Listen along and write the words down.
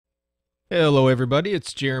Hello, everybody.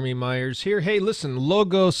 It's Jeremy Myers here. Hey, listen,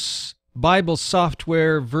 Logos Bible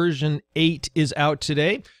Software version 8 is out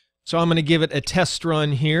today, so I'm going to give it a test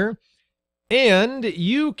run here. And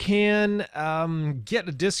you can get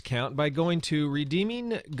a discount by going to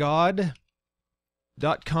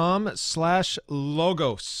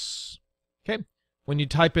redeeminggod.com/logos. Okay, when you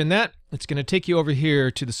type in that, it's going to take you over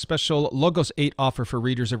here to the special Logos 8 offer for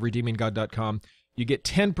readers of redeeminggod.com. You get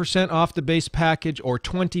 10% off the base package or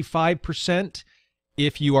 25%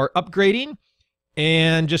 if you are upgrading,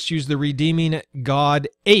 and just use the Redeeming God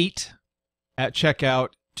 8 at checkout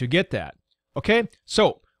to get that. Okay,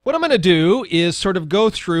 so what I'm going to do is sort of go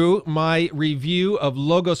through my review of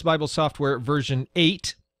Logos Bible Software version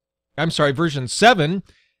 7,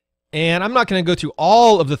 and I'm not going to go through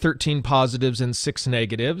all of the 13 positives and 6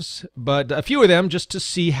 negatives, but a few of them just to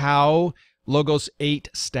see how Logos 8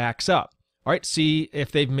 stacks up. All right, see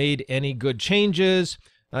if they've made any good changes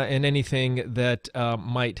and anything that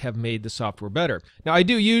might have made the software better. Now, I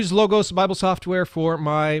do use Logos Bible Software for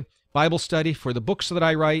my Bible study, for the books that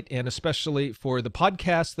I write, and especially for the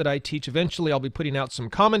podcasts that I teach. Eventually, I'll be putting out some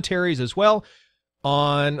commentaries as well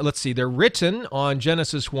on, let's see, they're written on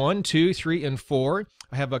Genesis 1, 2, 3, and 4.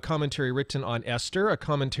 I have a commentary written on Esther, a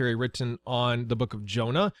commentary written on the book of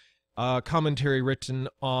Jonah, a commentary written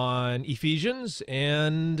on Ephesians,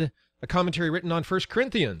 and a commentary written on 1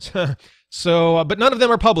 Corinthians. But none of them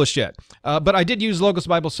are published yet. But I did use Logos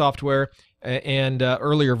Bible Software and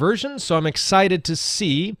earlier versions, so I'm excited to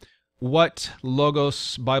see what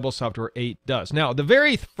Logos Bible Software 8 does. Now, the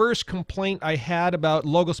very first complaint I had about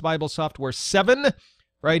Logos Bible Software 7,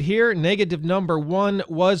 right here, negative number 1,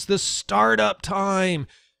 was the startup time.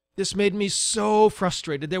 This made me so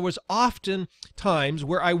frustrated. There was often times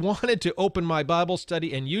where I wanted to open my Bible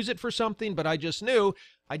study and use it for something, but I just knew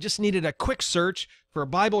I just needed a quick search for a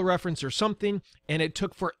Bible reference or something, and it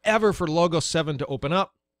took forever for Logos 7 to open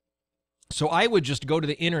up. So I would just go to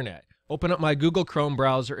the internet, open up my Google Chrome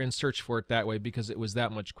browser, and search for it that way because it was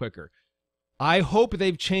that much quicker. I hope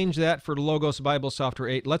they've changed that for Logos Bible Software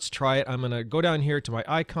 8. Let's try it. I'm going to go down here to my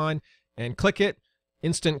icon and click it.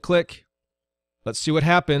 Instant click. Let's see what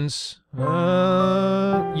happens.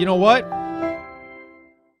 You know what?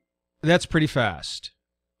 That's pretty fast.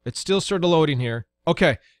 It's still sort of loading here.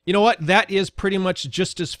 Okay, you know what? That is pretty much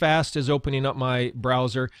just as fast as opening up my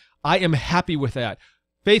browser. I am happy with that.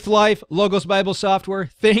 Faith Life, Logos Bible Software,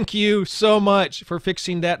 thank you so much for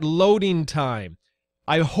fixing that loading time.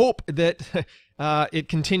 I hope that it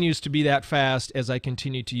continues to be that fast as I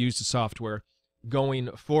continue to use the software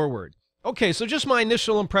going forward. Okay, so just my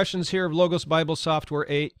initial impressions here of Logos Bible Software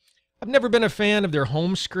 8. I've never been a fan of their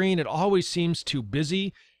home screen. It always seems too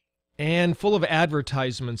busy and full of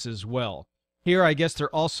advertisements as well. Here, I guess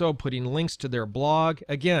they're also putting links to their blog.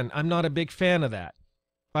 Again, I'm not a big fan of that.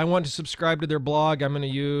 If I want to subscribe to their blog, I'm going to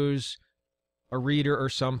use a reader or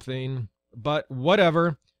something, but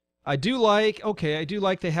whatever. I do like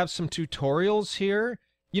they have some tutorials here.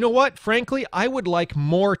 You know what? Frankly, I would like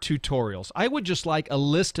more tutorials. I would just like a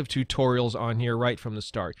list of tutorials on here right from the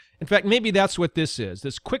start. In fact, maybe that's what this is.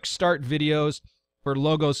 This quick start videos for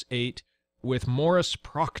Logos 8 with Morris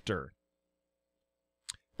Proctor.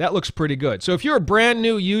 That looks pretty good. So if you're a brand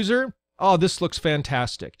new user, oh, this looks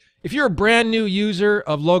fantastic. If you're a brand new user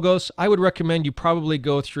of Logos, I would recommend you probably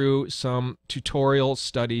go through some tutorial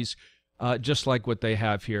studies just like what they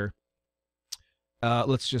have here.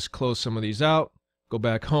 Let's just close some of these out, go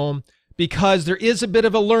back home, because there is a bit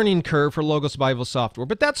of a learning curve for Logos Bible Software,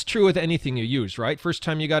 but that's true with anything you use, right? First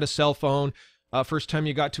time you got a cell phone, first time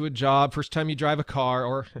you got to a job, first time you drive a car,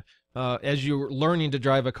 or as you're learning to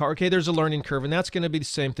drive a car, okay, there's a learning curve, and that's going to be the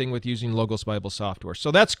same thing with using Logos Bible Software.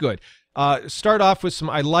 So that's good. Start off with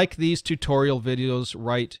I like these tutorial videos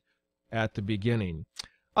right at the beginning.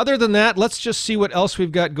 Other than that, let's just see what else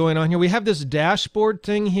we've got going on here. We have this dashboard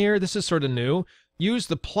thing here. This is sort of new. Use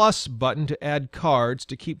the plus button to add cards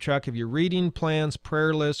to keep track of your reading plans,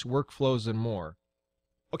 prayer lists, workflows, and more.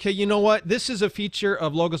 Okay, you know what? This is a feature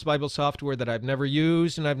of Logos Bible Software that I've never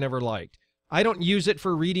used and I've never liked. I don't use it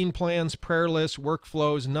for reading plans, prayer lists,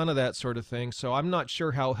 workflows, none of that sort of thing, so I'm not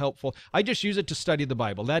sure how helpful. I just use it to study the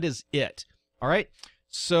Bible. That is it. All right?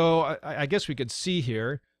 So I guess we could see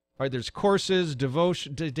here. All right, there's courses,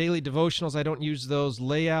 daily devotionals. I don't use those.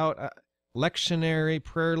 Layout, lectionary,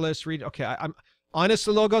 prayer list, read. Okay, I'm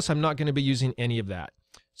honestly, Logos, I'm not going to be using any of that.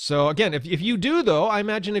 So again, if you do, though, I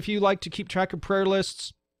imagine if you like to keep track of prayer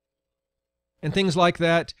lists and things like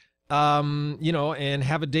that, you know, and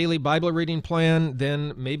have a daily Bible reading plan,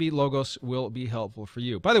 then maybe Logos will be helpful for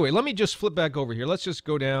you. By the way, let me just flip back over here. Let's just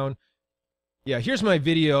go down Yeah, here's my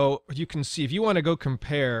video. You can see if you want to go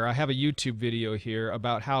compare. I have a YouTube video here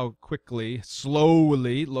about how quickly,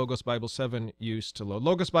 slowly, Logos Bible 7 used to load.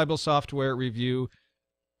 Logos Bible software review,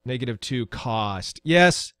 -2 cost.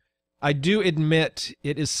 Yes, I do admit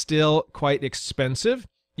it is still quite expensive.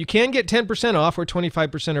 You can get 10% off or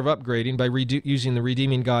 25% of upgrading by using the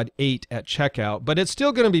Redeeming God 8 at checkout, but it's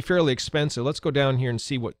still going to be fairly expensive. Let's go down here and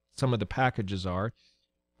see what some of the packages are.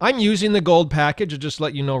 I'm using the gold package, I'll just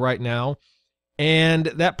let you know right now. And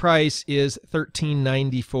that price is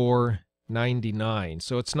 $1394.99.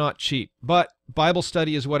 So it's not cheap. But Bible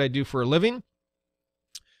study is what I do for a living.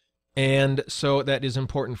 And so that is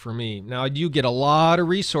important for me. Now, I do get a lot of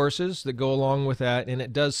resources that go along with that, and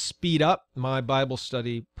it does speed up my Bible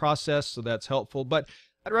study process, so that's helpful. But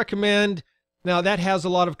I'd recommend, now that has a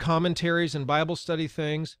lot of commentaries and Bible study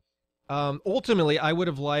things. Ultimately, I would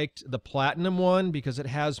have liked the Platinum one because it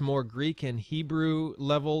has more Greek and Hebrew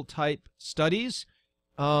level type studies.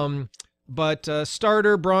 But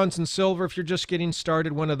starter, bronze, and silver, if you're just getting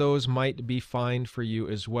started, one of those might be fine for you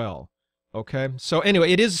as well. Okay, so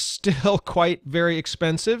anyway, it is still quite very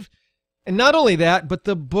expensive. And not only that, but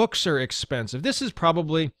the books are expensive. This is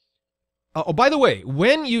probably... oh, by the way,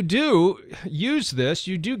 when you do use this,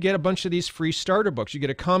 you do get a bunch of these free starter books. You get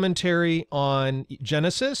a commentary on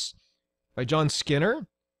Genesis by John Skinner,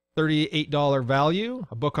 $38 value,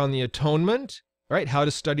 a book on the atonement, right? How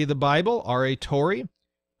to Study the Bible, R.A. Torrey,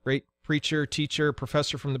 great preacher, teacher,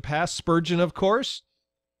 professor from the past, Spurgeon, of course,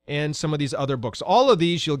 and some of these other books. All of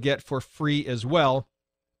these you'll get for free as well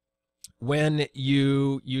when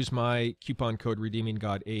you use my coupon code Redeeming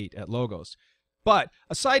God 8 at Logos. But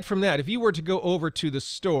aside from that, if you were to go over to the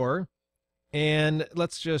store, and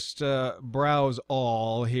let's just browse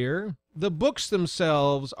all here, the books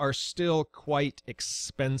themselves are still quite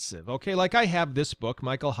expensive. Okay, like I have this book,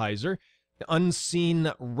 Michael Heiser, The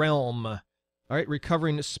Unseen Realm. All right,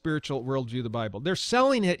 Recovering the Spiritual Worldview of the Bible. They're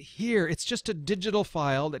selling it here. It's just a digital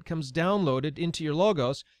file that comes downloaded into your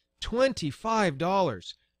Logos,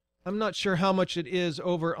 $25. I'm not sure how much it is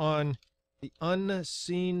over on The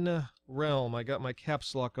Unseen Realm. I got my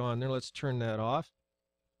caps lock on there. Let's turn that off.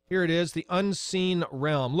 Here it is, The Unseen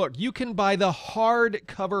Realm. Look, you can buy the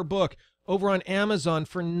hardcover book over on Amazon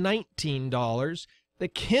for $19. The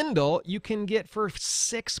Kindle you can get for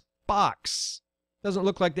 $6. Doesn't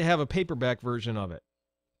look like they have a paperback version of it.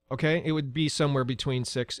 Okay, it would be somewhere between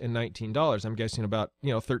 $6 and $19. I'm guessing about,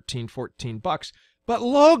 $13, $14. But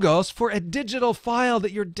Logos, for a digital file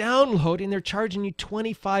that you're downloading, they're charging you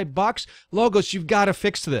 $25. Logos, you've got to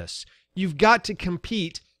fix this. You've got to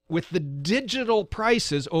compete with the digital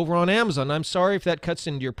prices over on Amazon. I'm sorry if that cuts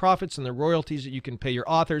into your profits and the royalties that you can pay your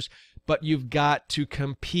authors, but you've got to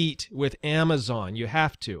compete with Amazon. You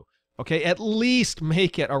have to. Okay, at least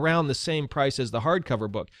make it around the same price as the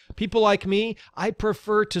hardcover book. People like me, I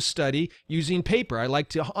prefer to study using paper. I like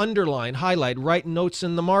to underline, highlight, write notes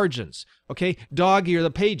in the margins. Okay, dog-ear the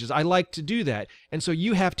pages. I like to do that. And so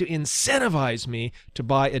you have to incentivize me to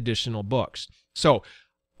buy additional books. So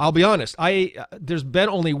I'll be honest, there's been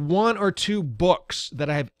only 1 or 2 books that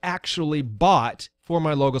I have actually bought for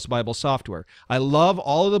my Logos Bible software. I love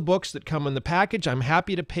all of the books that come in the package. I'm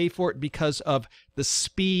happy to pay for it because of the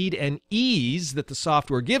speed and ease that the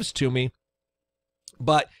software gives to me.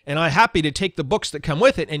 And I'm happy to take the books that come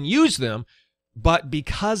with it and use them, but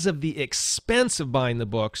because of the expense of buying the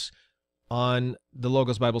books on the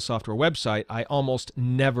Logos Bible software website, I almost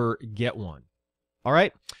never get one. All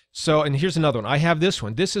right, so, and here's another one. I have this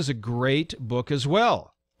one. This is a great book as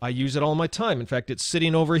well. I use it all my time. In fact, it's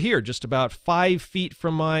sitting over here, just about 5 feet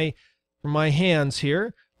from my hands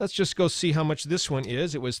here. Let's just go see how much this one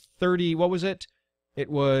is. It was what was it?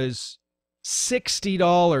 It was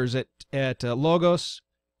 $60 at Logos.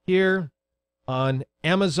 Here on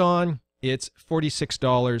Amazon, it's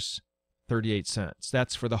 $46.38.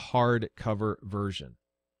 That's for the hardcover version.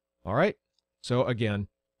 All right, so again,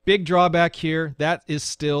 big drawback here. That is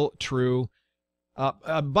still true.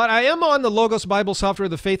 But I am on the Logos Bible Software,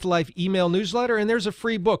 the Faith Life email newsletter, and there's a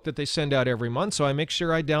free book that they send out every month, so I make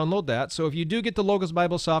sure I download that. So if you do get the Logos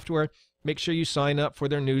Bible Software, make sure you sign up for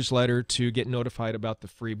their newsletter to get notified about the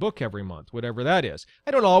free book every month, whatever that is.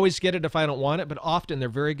 I don't always get it if I don't want it, but often they're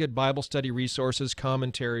very good Bible study resources,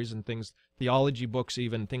 commentaries, and things, theology books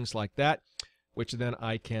even, things like that, which then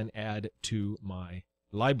I can add to my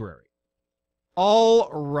library.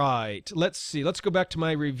 All right, let's see. Let's go back to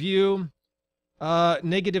my review.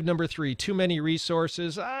 Negative number 3, too many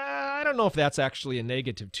resources. I don't know if that's actually a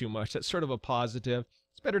negative too much. That's sort of a positive.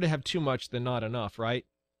 It's better to have too much than not enough, right?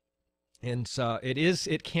 And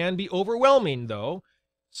it can be overwhelming, though.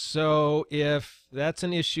 So if that's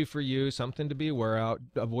an issue for you, something to be aware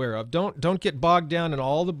of, don't get bogged down in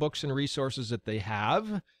all the books and resources that they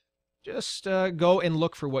have. Just go and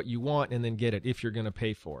look for what you want and then get it if you're going to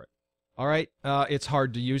pay for it. All right, it's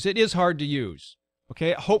hard to use. It is hard to use.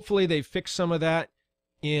 Okay, hopefully they fixed some of that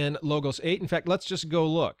in Logos 8. In fact, let's just go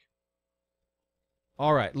look.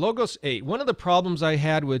 All right, Logos 8. One of the problems I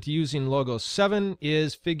had with using Logos 7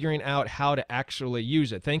 is figuring out how to actually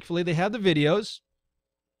use it. Thankfully, they have the videos.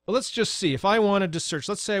 But let's just see. If I wanted to search,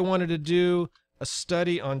 let's say I wanted to do a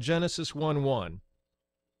study on Genesis 1:1.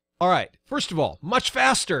 All right, first of all, much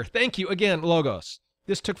faster. Thank you again, Logos.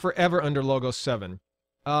 This took forever under Logos 7.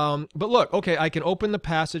 But look, okay, I can open the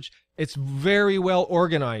passage. It's very well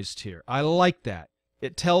organized here. I like that.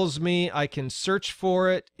 It tells me I can search for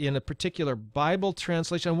it in a particular Bible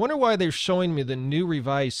translation. I wonder why they're showing me the New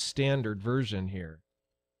Revised Standard Version here.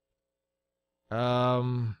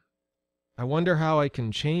 I wonder how I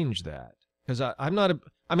can change that. Because I'm not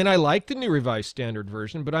I mean, I like the New Revised Standard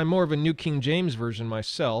Version, but I'm more of a New King James Version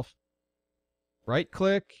myself.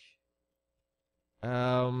 Right-click.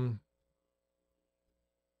 I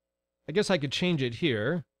guess I could change it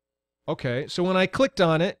here. Okay, so when I clicked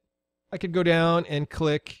on it, I could go down and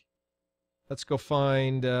click. Let's go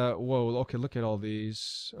find, whoa, okay, look at all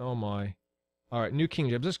these. Oh my. All right, New King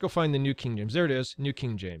James. Let's go find the New King James. There it is, New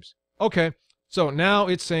King James. Okay, so now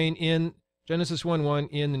it's saying in Genesis 1:1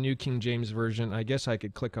 in the New King James Version. I guess I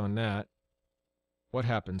could click on that. What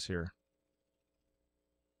happens here?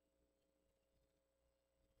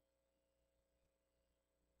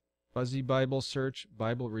 Fuzzy Bible search,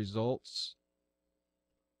 Bible results.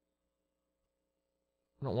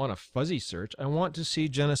 I don't want a fuzzy search. I want to see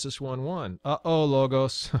Genesis 1:1. Uh-oh,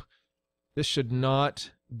 Logos. This should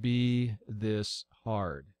not be this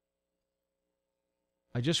hard.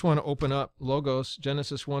 I just want to open up Logos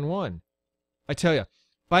Genesis 1:1. I tell you,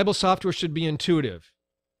 Bible software should be intuitive.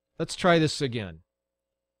 Let's try this again.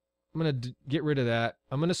 I'm going to get rid of that.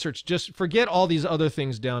 I'm going to search just, forget all these other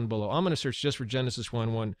things down below. I'm going to search just for Genesis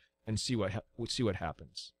 1:1 and see what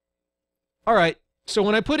happens. All right. So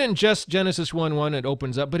when I put in just Genesis 1:1, it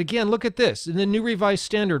opens up. But again, look at this. In the New Revised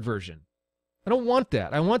Standard Version. I don't want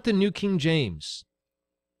that. I want the New King James.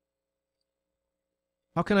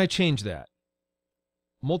 How can I change that?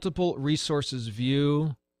 Multiple resources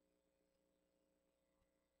view.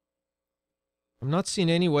 I'm not seeing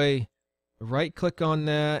any way. Right-click on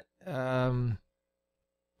that. I'm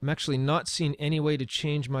actually not seeing any way to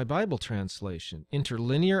change my Bible translation.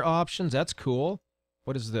 Interlinear options. That's cool.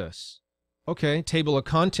 What is this? Okay, table of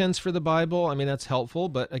contents for the Bible. I mean, that's helpful,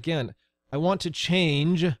 but again, I want to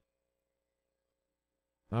change.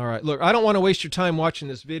 All right, look, I don't want to waste your time watching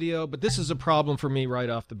this video, but this is a problem for me right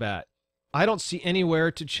off the bat. I don't see anywhere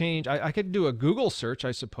to change. I could do a Google search,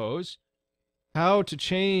 I suppose. How to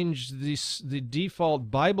change the default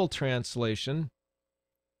Bible translation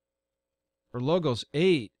for Logos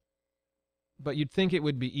 8, but you'd think it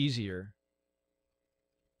would be easier.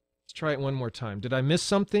 Let's try it one more time. Did I miss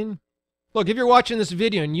something? Look, if you're watching this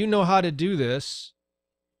video and you know how to do this,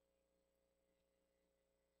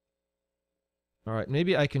 all right,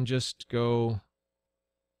 maybe I can just go.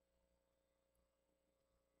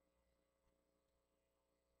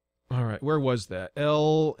 All right, where was that?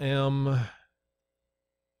 LM.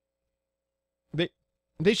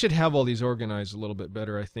 They should have all these organized a little bit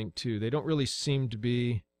better, I think, too. They don't really seem to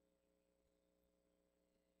be.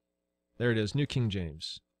 There it is, New King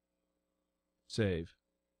James. Save.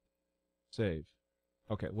 Save.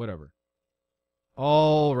 Okay, whatever.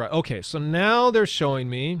 All right. Okay, so now they're showing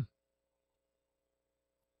me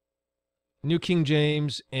New King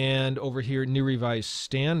James and over here New Revised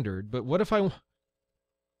Standard. But what if I... All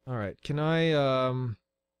right, can I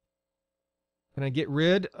get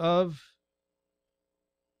rid of...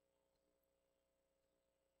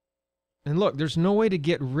 And look, there's no way to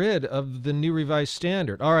get rid of the New Revised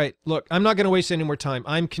Standard. All right, look, I'm not going to waste any more time.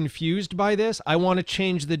 I'm confused by this. I want to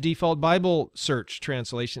change the default Bible search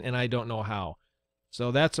translation, and I don't know how.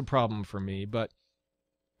 So that's a problem for me, but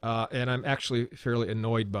and I'm actually fairly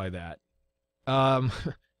annoyed by that.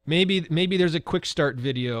 Maybe there's a quick start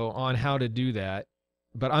video on how to do that,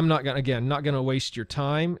 but I'm not gonna waste your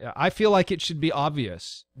time. I feel like it should be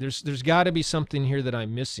obvious. There's got to be something here that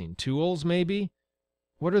I'm missing. Tools, maybe.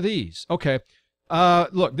 What are these? Okay.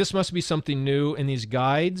 Look, this must be something new in these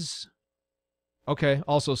guides. Okay,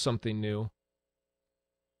 also something new.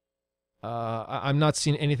 I'm not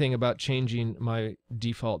seeing anything about changing my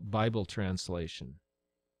default Bible translation.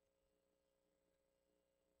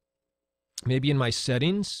 Maybe in my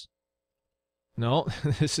settings? No,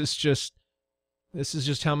 this is just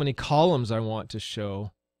how many columns I want to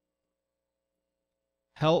show.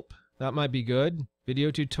 help. That might be good. Video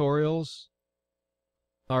tutorials.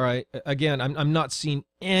 All right. Again, I'm not seeing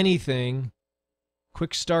anything.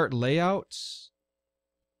 Quick start layouts.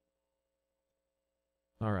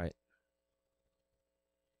 All right.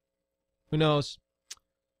 Who knows?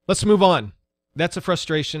 Let's move on. That's a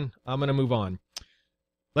frustration. I'm going to move on.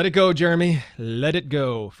 Let it go, Jeremy. Let it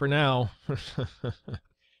go for now.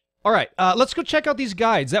 All right. Let's go check out these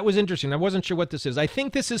guides. That was interesting. I wasn't sure what this is. I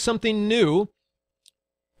think this is something new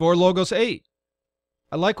for Logos 8.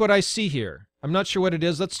 I like what I see here. I'm not sure what it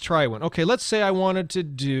is. Let's try one. Okay, let's say I wanted to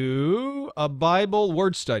do a Bible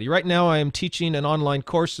word study. Right now I am teaching an online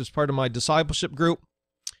course as part of my discipleship group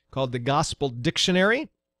called the Gospel Dictionary.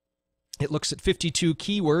 It looks at 52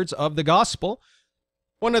 keywords of the gospel.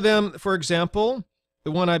 One of them, for example,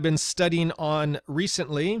 the one I've been studying on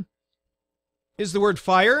recently, is the word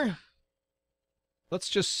fire. Let's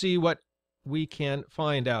just see what we can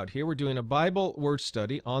find out here. We're doing a Bible word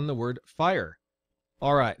study on the word fire.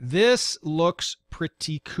 All right, this looks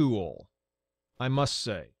pretty cool, I must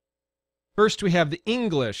say. First, we have the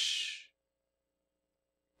English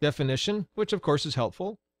definition, which of course is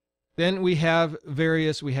helpful. Then we have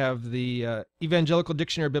the Evangelical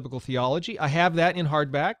Dictionary of Biblical Theology. I have that in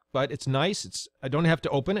hardback, but it's nice. I don't have to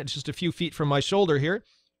open it. It's just a few feet from my shoulder here.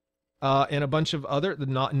 And a bunch of other,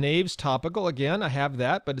 the Naves Topical, again, I have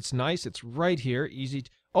that, but it's nice. It's right here, easy.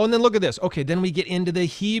 Oh, and then look at this. Okay, then we get into the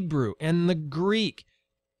Hebrew and the Greek.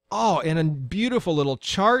 Oh, and a beautiful little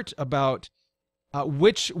chart about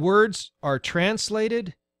which words are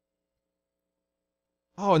translated.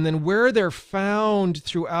 Oh, and then where they're found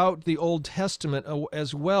throughout the Old Testament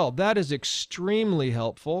as well. That is extremely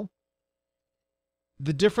helpful.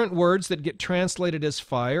 The different words that get translated as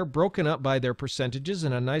fire, broken up by their percentages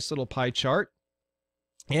in a nice little pie chart.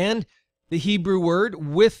 And the Hebrew word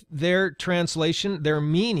with their translation, their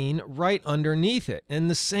meaning right underneath it. And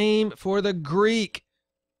the same for the Greek.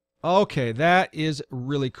 Okay, that is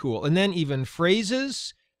really cool. And then even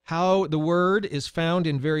phrases, how the word is found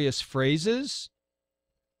in various phrases.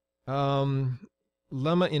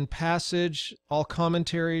 Lemma in passage, all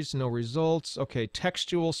commentaries, no results. Okay,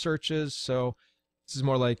 textual searches. So this is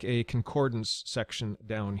more like a concordance section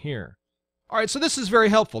down here. All right, so this is very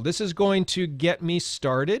helpful. This is going to get me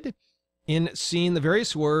started in seeing the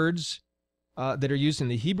various words that are used in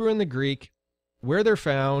the Hebrew and the Greek, where they're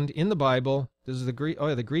found in the Bible. This is the Greek. Oh,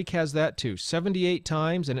 yeah, the Greek has that too, 78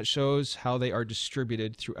 times, and it shows how they are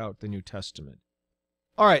distributed throughout the New Testament.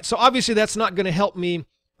 All right, so obviously that's not going to help me.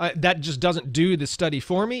 That just doesn't do the study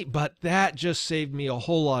for me, but that just saved me a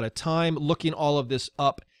whole lot of time looking all of this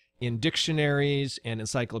up in dictionaries and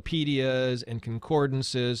encyclopedias and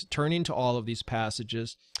concordances, turning to all of these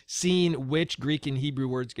passages, seeing which Greek and Hebrew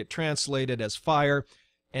words get translated as fire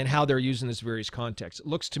and how they're used in this various contexts. It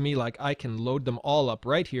looks to me like I can load them all up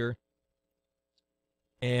right here.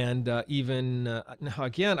 And now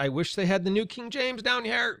again, I wish they had the New King James down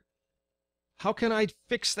here. How can I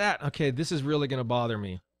fix that? Okay, this is really going to bother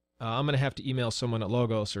me. I'm going to have to email someone at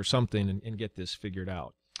Logos or something and get this figured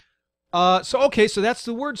out. Okay, so that's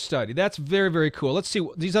the word study. That's very, very cool. Let's see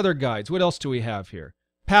these other guides. What else do we have here?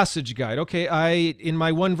 Passage guide. Okay, in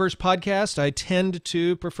my one verse podcast, I tend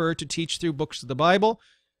to prefer to teach through books of the Bible.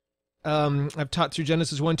 I've taught through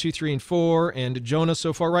Genesis 1, 2, 3, and 4, and Jonah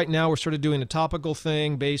so far. Right now, we're sort of doing a topical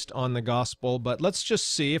thing based on the gospel, but let's just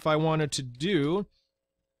see if I wanted to do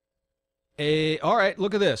all right,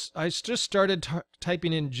 look at this. I just started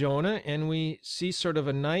typing in Jonah, and we see sort of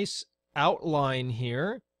a nice outline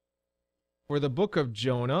here for the book of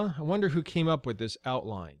Jonah. I wonder who came up with this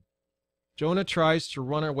outline. Jonah tries to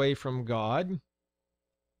run away from God.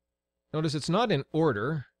 Notice it's not in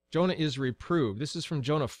order. Jonah is reproved. This is from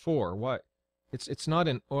Jonah 4. What? It's not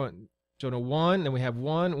in Jonah 1, then we have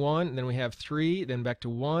 1, 1, then we have 3, then back to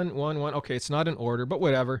 1, 1, 1. Okay, it's not in order, but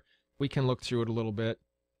whatever. We can look through it a little bit.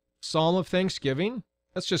 Psalm of Thanksgiving.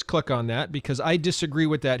 Let's just click on that because I disagree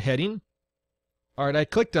with that heading. All right, I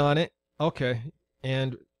clicked on it. Okay,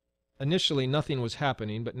 and initially nothing was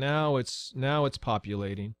happening, but now it's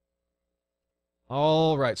populating.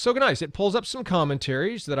 All right, so nice. It pulls up some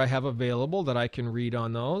commentaries that I have available that I can read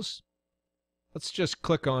on those. Let's just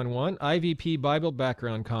click on one. IVP Bible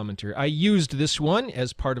Background Commentary. I used this one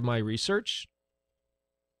as part of my research.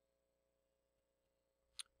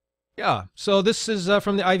 Yeah, so this is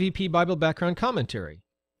from the IVP Bible Background Commentary.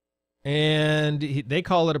 And they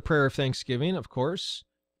call it a prayer of thanksgiving, of course.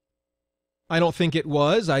 I don't think it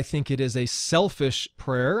was. I think it is a selfish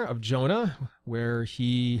prayer of Jonah, where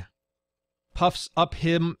he puffs up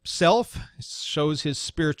himself, shows his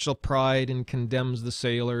spiritual pride, and condemns the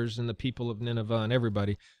sailors and the people of Nineveh and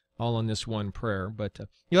everybody, all on this one prayer. But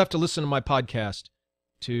you'll have to listen to my podcast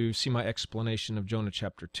to see my explanation of Jonah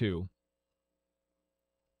chapter 2.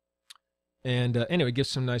 And anyway, gives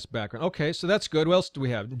some nice background. Okay, so that's good. What else do we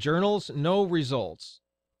have? Journals, no results.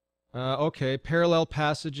 Okay, parallel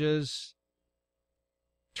passages,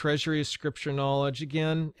 treasury of scripture knowledge.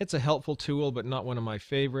 Again, it's a helpful tool, but not one of my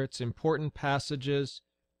favorites. Important passages.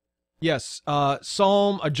 Yes,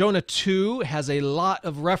 Jonah 2 has a lot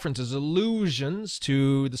of references, allusions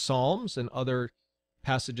to the Psalms and other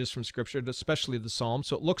passages from scripture, especially the Psalms.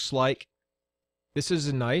 So it looks like this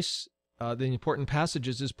is nice. The important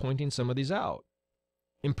passages is pointing some of these out.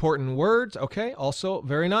 Important words, okay, also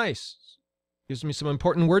very nice. Gives me some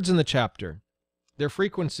important words in the chapter, their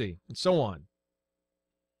frequency, and so on.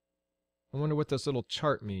 I wonder what this little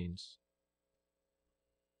chart means.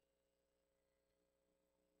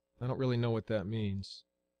 I don't really know what that means.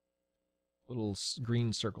 Little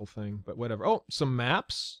green circle thing, but whatever. Oh, some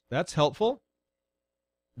maps. That's helpful.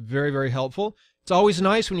 Very, very helpful. It's always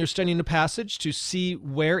nice when you're studying a passage to see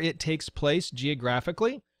where it takes place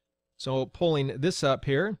geographically. So pulling this up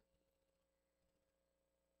here.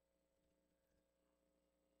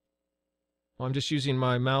 Well, I'm just using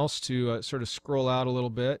my mouse to sort of scroll out a little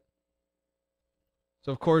bit.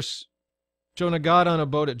 So, of course, Jonah got on a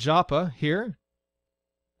boat at Joppa here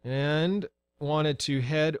and wanted to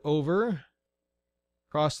head over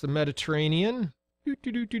across the Mediterranean.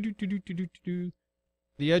 The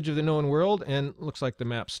edge of the known world, and looks like the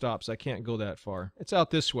map stops. I can't go that far. It's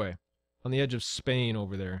out this way, on the edge of Spain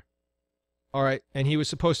over there. All right, and he was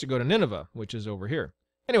supposed to go to Nineveh, which is over here.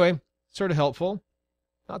 Anyway, sort of helpful.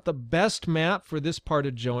 Not the best map for this part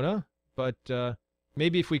of Jonah, but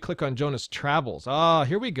maybe if we click on Jonah's travels. Ah,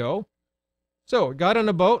 here we go. So, got on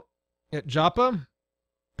a boat at Joppa.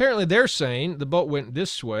 Apparently they're saying the boat went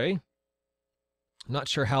this way. I'm not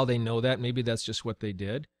sure how they know that. Maybe that's just what they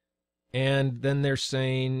did. And then they're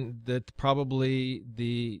saying that probably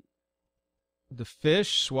the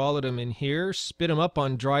fish swallowed him in here, spit him up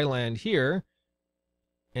on dry land here,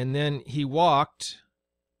 and then he walked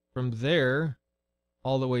from there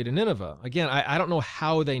all the way to Nineveh. Again, I don't know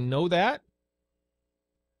how they know that.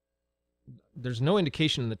 There's no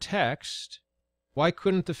indication in the text. Why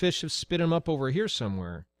couldn't the fish have spit him up over here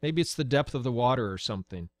somewhere? Maybe it's the depth of the water or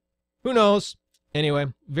something. Who knows? Anyway,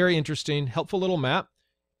 very interesting, helpful little map.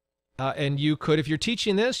 And you could, if you're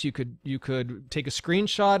teaching this, you could take a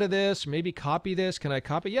screenshot of this, maybe copy this. Can I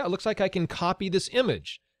copy? Yeah, it looks like I can copy this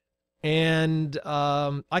image. And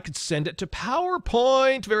I could send it to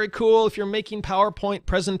PowerPoint. Very cool. If you're making PowerPoint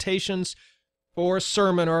presentations for a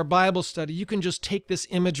sermon or a Bible study, you can just take this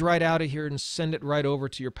image right out of here and send it right over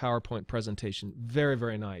to your PowerPoint presentation. Very,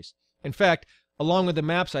 very nice. In fact, along with the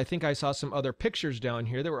maps, I think I saw some other pictures down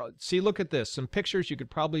here. See, look at this. Some pictures. You could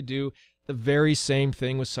probably do the very same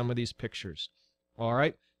thing with some of these pictures. All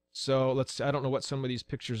right. So I don't know what some of these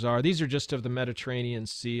pictures are. These are just of the Mediterranean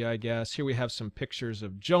Sea, I guess. Here we have some pictures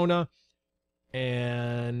of Jonah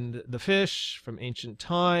and the fish from ancient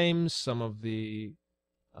times, some of the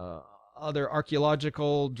other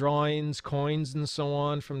archaeological drawings, coins, and so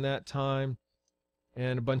on from that time,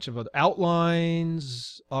 and a bunch of other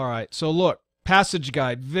outlines. All right. So look, passage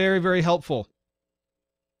guide, very, very helpful.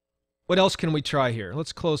 What else can we try here?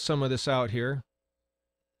 Let's close some of this out here.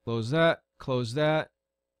 Close that, close that.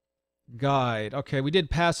 Guide. Okay, we did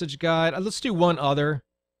passage guide. Let's do one other.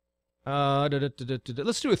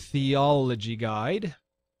 Let's do a theology guide.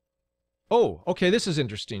 Oh, okay, this is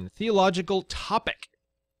interesting. Theological topic.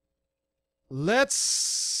 Let's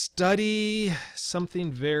study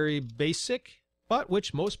something very basic, but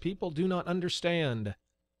which most people do not understand.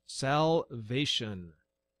 Salvation.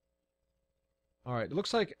 All right, it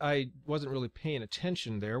looks like I wasn't really paying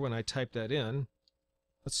attention there when I typed that in.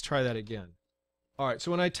 Let's try that again. All right,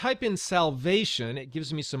 so when I type in salvation, it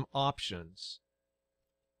gives me some options.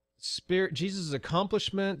 Spirit, Jesus'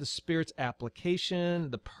 accomplishment, the Spirit's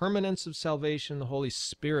application, the permanence of salvation, the Holy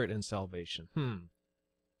Spirit in salvation. There's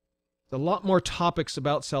a lot more topics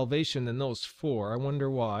about salvation than those four. I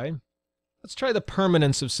wonder why. Let's try the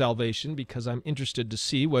permanence of salvation because I'm interested to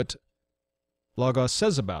see what Logos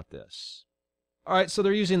says about this. All right, so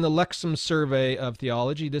they're using the Lexham Survey of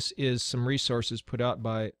Theology. This is some resources put out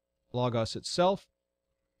by Logos itself.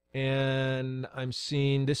 And I'm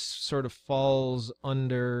seeing this sort of falls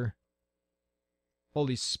under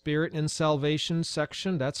Holy Spirit in salvation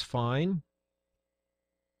section. That's fine.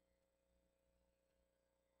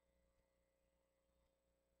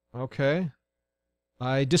 Okay.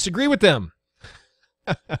 I disagree with them.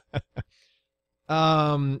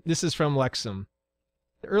 This is from Lexham.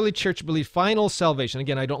 The early church believed final salvation.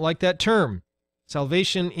 Again, I don't like that term.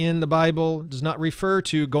 Salvation in the Bible does not refer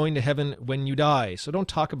to going to heaven when you die. So don't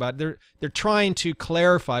talk about it. They're trying to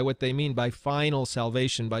clarify what they mean by final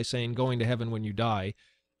salvation by saying going to heaven when you die.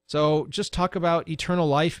 So just talk about eternal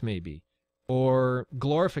life maybe, or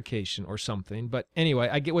glorification or something. But anyway,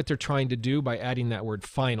 I get what they're trying to do by adding that word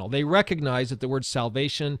final. They recognize that the word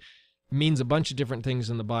salvation means a bunch of different things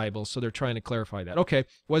in the Bible, so they're trying to clarify that. Okay,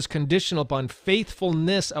 was conditional upon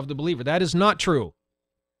faithfulness of the believer. That is not true.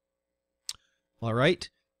 All right,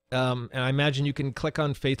 and I imagine you can click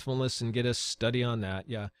on faithfulness and get a study on that.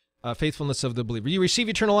 Yeah, faithfulness of the believer. You receive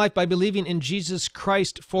eternal life by believing in Jesus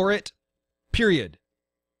Christ for it, period.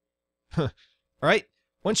 All right,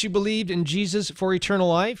 once you believed in Jesus for eternal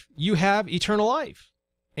life, you have eternal life.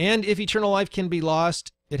 And if eternal life can be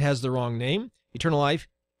lost, it has the wrong name. Eternal life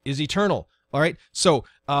is eternal. All right, so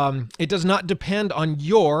it does not depend on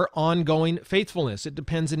your ongoing faithfulness. It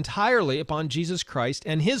depends entirely upon Jesus Christ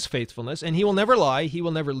and his faithfulness, and he will never lie. He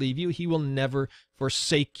will never leave you. He will never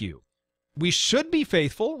forsake you. We should be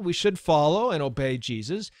faithful. We should follow and obey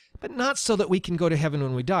Jesus, but not so that we can go to heaven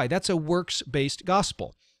when we die. That's a works-based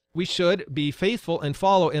gospel. We should be faithful and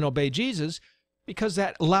follow and obey Jesus because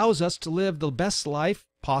that allows us to live the best life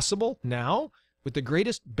possible now with the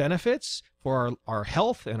greatest benefits for our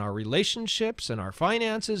health and our relationships and our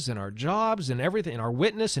finances and our jobs and everything, and our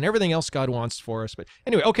witness and everything else God wants for us. But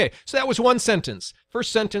anyway, okay, so that was one sentence.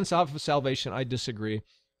 First sentence off of salvation, I disagree.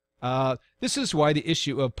 This is why the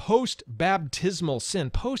issue of post-baptismal sin,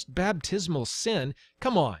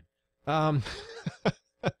 come on.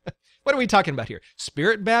 What are we talking about here?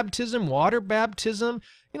 Spirit baptism, water baptism,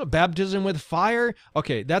 baptism with fire?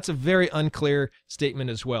 Okay, that's a very unclear statement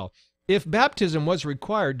as well. If baptism was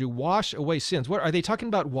required to wash away sins, what are they talking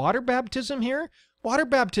about? Water baptism here? Water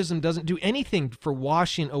baptism doesn't do anything for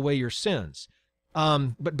washing away your sins.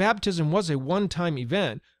 But baptism was a one-time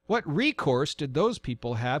event. What recourse did those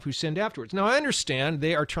people have who sinned afterwards? Now, I understand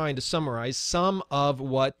they are trying to summarize some of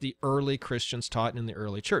what the early Christians taught in the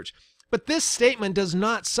early church. But this statement does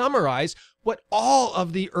not summarize what all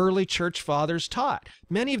of the early church fathers taught.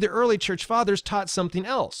 Many of the early church fathers taught something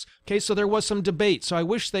else. Okay, so there was some debate. So I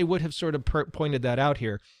wish they would have sort of pointed that out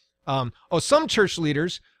here. Some church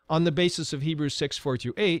leaders, on the basis of Hebrews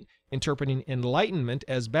 6:4-8, interpreting enlightenment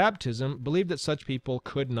as baptism, believed that such people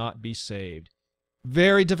could not be saved.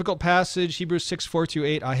 Very difficult passage, Hebrews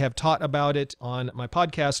 6:4-8. I have taught about it on my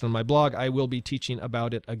podcast and on my blog. I will be teaching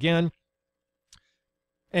about it again.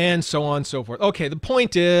 And so on and so forth. Okay, the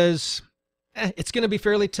point is, it's going to be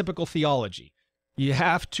fairly typical theology. You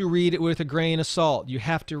have to read it with a grain of salt. You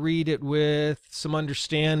have to read it with some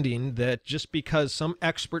understanding that just because some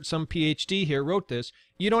expert, some PhD here wrote this,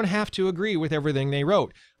 you don't have to agree with everything they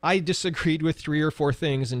wrote. I disagreed with 3 or 4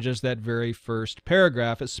 things in just that very first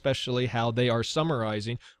paragraph, especially how they are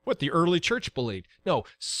summarizing what the early church believed. No,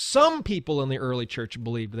 some people in the early church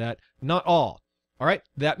believed that, not all. All right,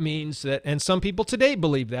 that means that, and some people today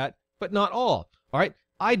believe that, but not all. All right,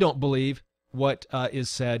 I don't believe what is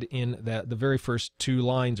said in the very first 2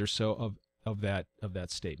 lines or so of that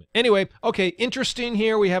statement. Anyway, okay, interesting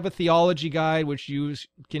here. We have a theology guide which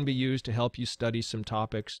can be used to help you study some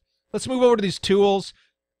topics. Let's move over to these tools.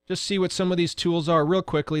 Just see what some of these tools are real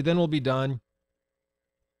quickly, then we'll be done.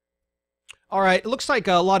 All right, it looks like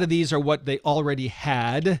a lot of these are what they already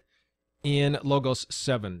had in Logos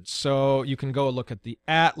 7. So you can go look at the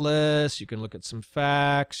atlas, you can look at some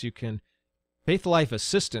facts, you can Faith Life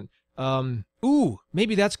Assistant.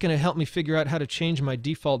 Maybe that's going to help me figure out how to change my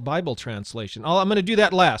default Bible translation. I'm going to do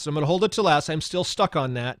that last. I'm going to hold it to last. I'm still stuck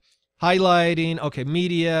on that. Highlighting, okay,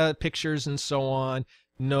 media, pictures, and so on,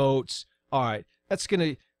 notes. All right, that's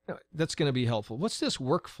going to be helpful. What's this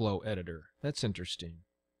workflow editor? That's interesting.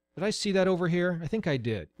 Did I see that over here? I think I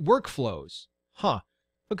did. Workflows. Huh.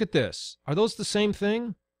 Look at this. Are those the same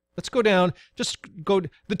thing? Let's go down.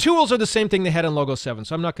 The tools are the same thing they had in Logo 7,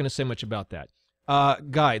 so I'm not going to say much about that.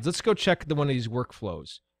 Guides. Let's go check one of these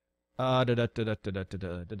workflows. I don't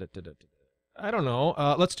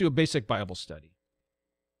know. Let's do a basic Bible study.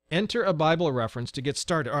 Enter a Bible reference to get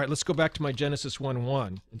started. All right, let's go back to my Genesis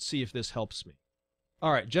 1:1 and see if this helps me.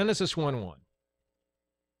 All right, Genesis 1:1.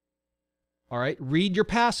 All right, read your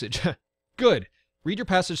passage. Good. Read your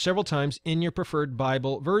passage several times in your preferred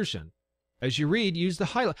Bible version. As you read, use the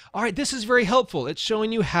highlight. All right, this is very helpful. It's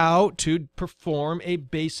showing you how to perform a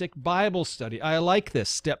basic Bible study. I like this,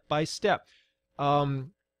 step by step.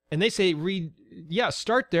 And they say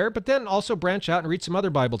start there, but then also branch out and read some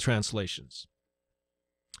other Bible translations.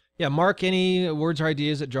 Yeah, mark any words or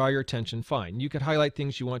ideas that draw your attention. Fine. You could highlight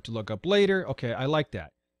things you want to look up later. Okay, I like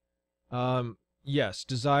that. Yes,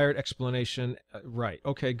 desired explanation. Right.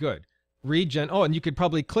 Okay, good. and you could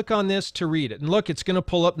probably click on this to read it. And look, it's going to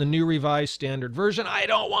pull up the New Revised Standard Version. I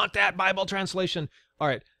don't want that Bible translation. All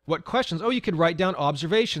right, what questions? Oh, you could write down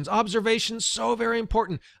observations. Observations, so very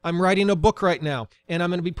important. I'm writing a book right now, and I'm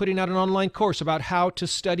going to be putting out an online course about how to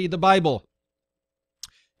study the Bible.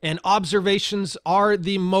 And observations are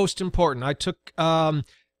the most important. I took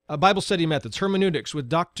Bible study methods, hermeneutics, with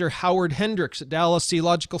Dr. Howard Hendricks at Dallas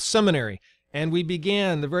Theological Seminary. And we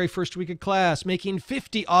began the very first week of class making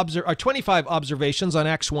 25 observations on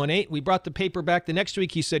Acts 1:8. We brought the paper back the next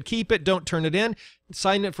week. He said, keep it, don't turn it in.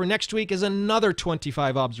 Assignment for next week is another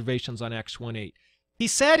 25 observations on Acts 1:8. He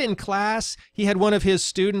said in class, he had one of his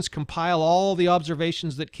students compile all the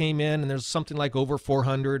observations that came in, and there's something like over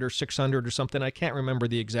 400 or 600 or something. I can't remember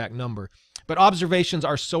the exact number. But observations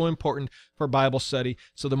are so important for Bible study,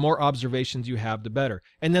 so the more observations you have, the better.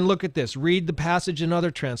 And then look at this. Read the passage in other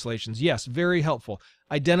translations. Yes, very helpful.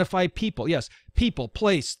 Identify people. Yes, people,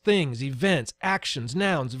 place, things, events, actions,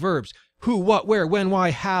 nouns, verbs, who, what, where, when, why,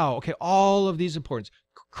 how. Okay, all of these importance.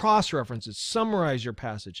 Cross-references. Summarize your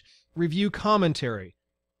passage. Review commentary.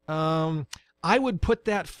 I would put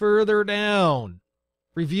that further down.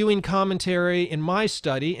 Reviewing commentary in my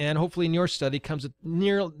study, and hopefully in your study, comes at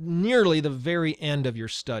nearly the very end of your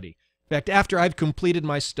study. In fact, after I've completed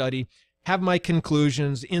my study, have my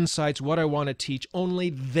conclusions, insights, what I want to teach, only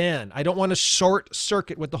then. I don't want to short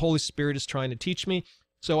circuit what the Holy Spirit is trying to teach me,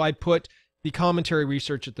 so I put the commentary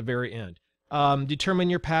research at the very end. Determine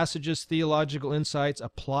your passages, theological insights,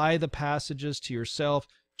 apply the passages to yourself,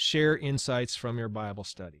 share insights from your Bible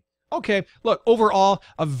study. Okay, look, overall,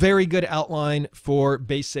 a very good outline for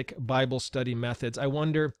basic Bible study methods. I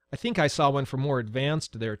think I saw one for more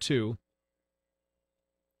advanced there too.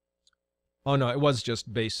 Oh no, it was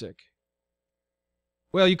just basic.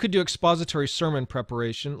 Well, you could do expository sermon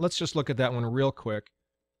preparation. Let's just look at that one real quick.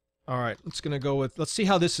 All right, let's see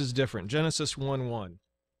how this is different. Genesis 1:1.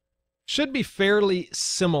 Should be fairly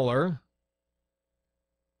similar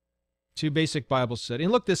to basic Bible study.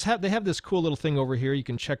 And look, they have this cool little thing over here. You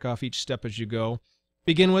can check off each step as you go.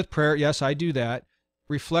 Begin with prayer. Yes, I do that.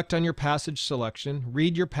 Reflect on your passage selection.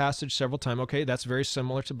 Read your passage several times. Okay, that's very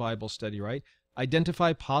similar to Bible study, right?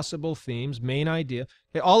 Identify possible themes, main idea.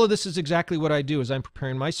 Okay, all of this is exactly what I do as I'm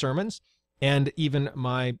preparing my sermons and even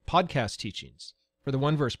my podcast teachings for the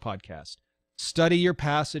One Verse podcast. Study your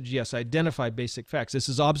passage. Yes, identify basic facts. This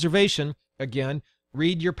is observation. Again,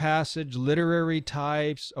 read your passage, literary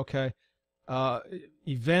types, okay,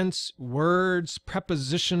 events, words,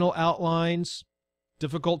 prepositional outlines.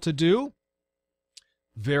 Difficult to do?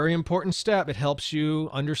 Very important step. It helps you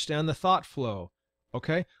understand the thought flow,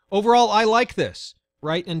 okay? Overall, I like this.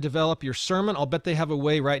 Write and develop your sermon. I'll bet they have a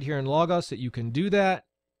way right here in Logos that you can do that.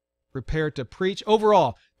 Prepare to preach.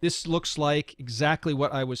 Overall, this looks like exactly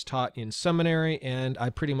what I was taught in seminary, and I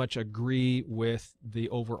pretty much agree with the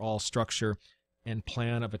overall structure and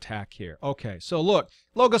plan of attack here. Okay, so look,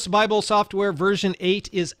 Logos Bible Software version 8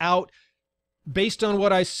 is out. Based on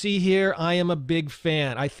what I see here, I am a big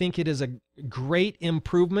fan. I think it is a great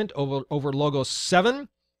improvement over Logos 7.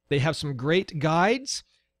 They have some great guides,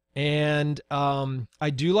 and I'm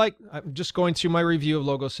just going through my review of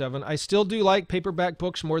Logos 7. I still do like paperback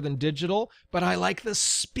books more than digital, but I like the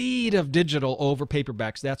speed of digital over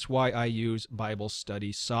paperbacks. That's why I use Bible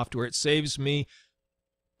study software. It saves me,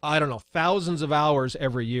 I don't know, thousands of hours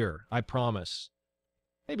every year, I promise.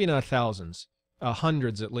 Maybe not thousands,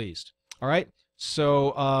 hundreds at least. All right, so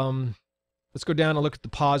let's go down and look at the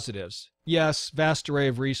positives. Yes, vast array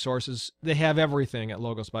of resources. They have everything at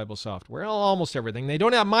Logos Bible Software, well, almost everything. They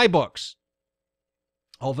don't have my books,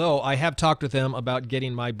 although I have talked with them about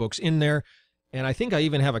getting my books in there, and I think I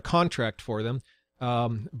even have a contract for them,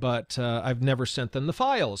 but I've never sent them the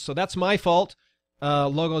files, so that's my fault.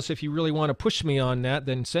 Logos, if you really want to push me on that,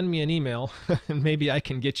 then send me an email, and maybe I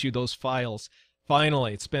can get you those files.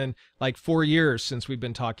 Finally, it's been like 4 years since we've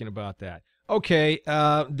been talking about that. Okay,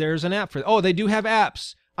 there's an app for that. Oh, they do have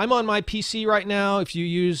apps. I'm on my PC right now. If you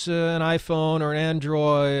use an iPhone or an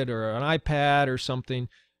Android or an iPad or something,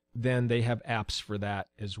 then they have apps for that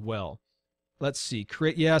as well. Let's see.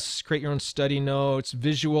 Create your own study notes,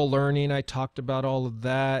 visual learning. I talked about all of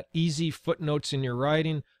that. Easy footnotes in your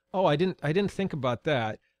writing. Oh, I didn't think about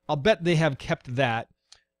that. I'll bet they have kept that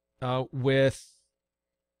with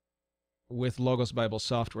Logos Bible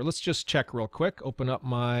Software. Let's just check real quick. Open up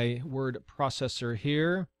my word processor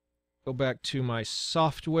here. Go back to my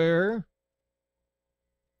software.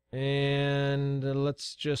 And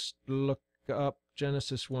let's just look up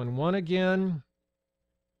Genesis 1:1 again.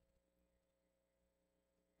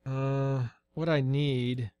 What I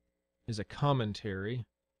need is a commentary.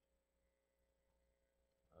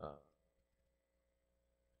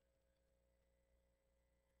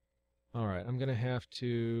 All right, I'm going to have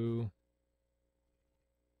to...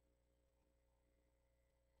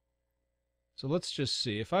 So let's just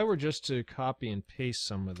see. If I were just to copy and paste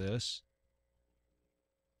some of this...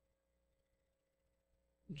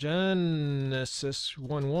 Genesis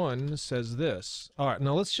 1:1 says this. All right,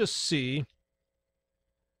 now let's just see.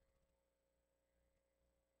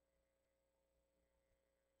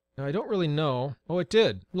 Now, I don't really know. Oh, it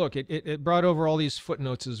did. Look, it brought over all these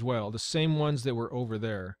footnotes as well, the same ones that were over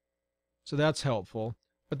there. So that's helpful.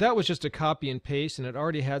 But that was just a copy and paste, and it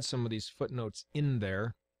already had some of these footnotes in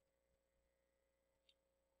there.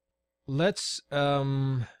 Let's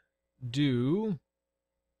do...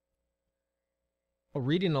 Oh,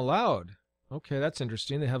 reading aloud. Okay, that's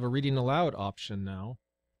interesting. They have a reading aloud option now.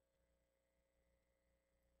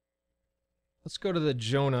 Let's go to the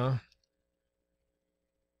Jonah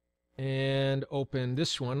and open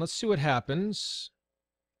this one. Let's see what happens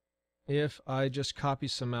if I just copy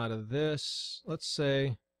some out of this. Let's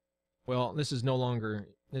say, well, this is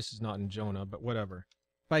not in Jonah, but whatever.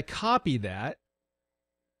 If I copy that,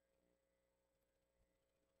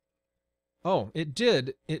 oh, it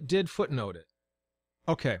did footnote it.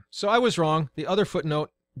 Okay, so I was wrong. The other footnote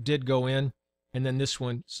did go in, and then this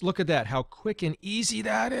one. So look at that, how quick and easy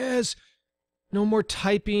that is. No more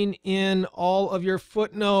typing in all of your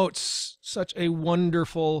footnotes. Such a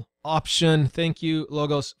wonderful option. Thank you,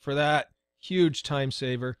 Logos, for that. Huge time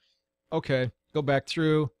saver. Okay, go back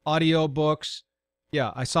through. Audio books.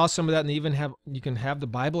 Yeah, I saw some of that, and they even have, you can have the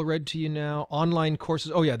Bible read to you now. Online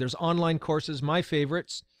courses. Oh yeah, there's online courses. My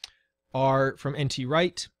favorites are from N.T.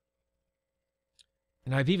 Wright.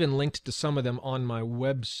 And I've even linked to some of them on my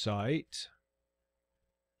website.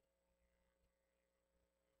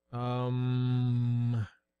 So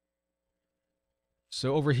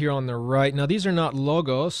over here on the right, now these are not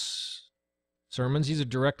Logos sermons. These are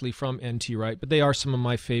directly from N.T. Wright, but they are some of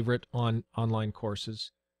my favorite online courses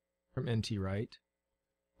from N.T. Wright.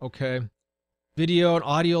 Okay. Video and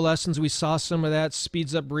audio lessons, we saw some of that.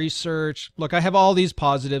 Speeds up research. Look, I have all these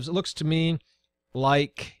positives. It looks to me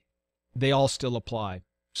like they all still apply.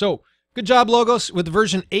 So, good job, Logos. With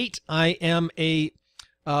version 8, I am a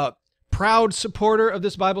proud supporter of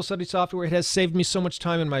this Bible study software. It has saved me so much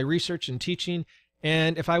time in my research and teaching.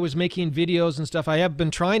 And if I was making videos and stuff, I have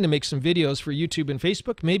been trying to make some videos for YouTube and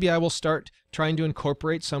Facebook. Maybe I will start trying to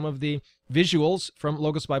incorporate some of the visuals from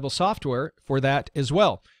Logos Bible software for that as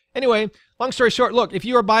well. Anyway, long story short, look, if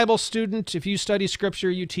you're a Bible student, if you study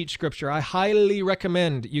Scripture, you teach Scripture, I highly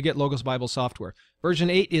recommend you get Logos Bible software. Version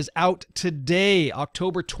 8 is out today,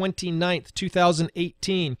 October 29th,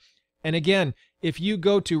 2018. And again, if you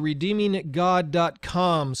go to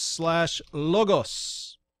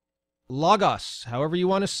redeeminggod.com/logos, logos, however you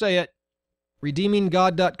want to say it,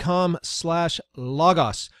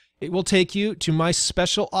 redeeminggod.com/logos, it will take you to my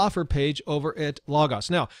special offer page over at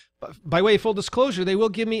Logos. Now, by way of full disclosure, they will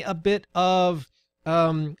give me a bit of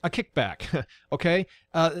a kickback, okay?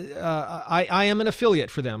 I am an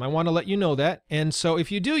affiliate for them. I want to let you know that. And so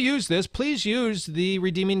if you do use this, please use the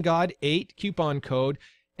Redeeming God 8 coupon code,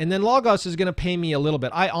 and then Logos is going to pay me a little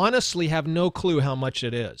bit. I honestly have no clue how much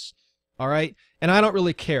it is, all right? And I don't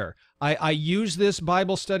really care. I use this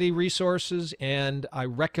Bible study resources, and I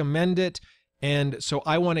recommend it. And so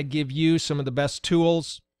I want to give you some of the best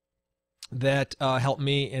tools that help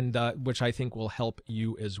me, and which I think will help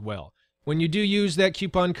you as well. When you do use that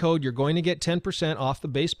coupon code, you're going to get 10% off the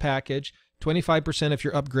base package, 25% if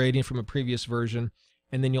you're upgrading from a previous version,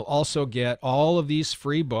 and then you'll also get all of these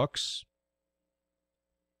free books.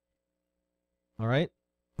 All right,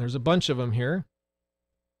 there's a bunch of them here.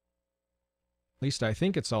 At least I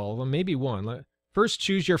think it's all of them, maybe one. First,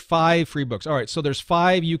 choose your 5 free books. All right, so there's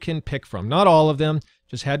 5 you can pick from. Not all of them,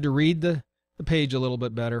 just had to read the page a little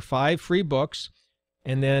bit better. 5 free books,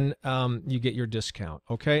 and then you get your discount,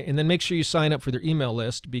 okay? And then make sure you sign up for their email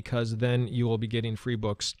list, because then you will be getting free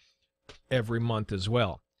books every month as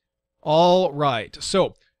well. All right,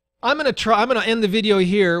 so I'm going to end the video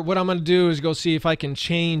here. What I'm going to do is go see if I can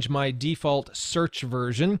change my default search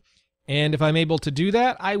version, and if I'm able to do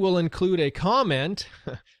that, I will include a comment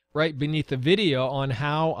right beneath the video on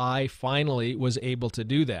how I finally was able to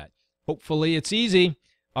do that. Hopefully it's easy.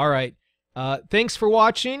 All right. Thanks for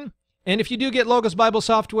watching. And if you do get Logos Bible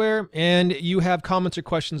software and you have comments or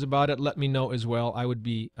questions about it, let me know as well. I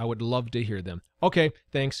would love to hear them. Okay,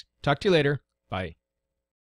 thanks. Talk to you later. Bye.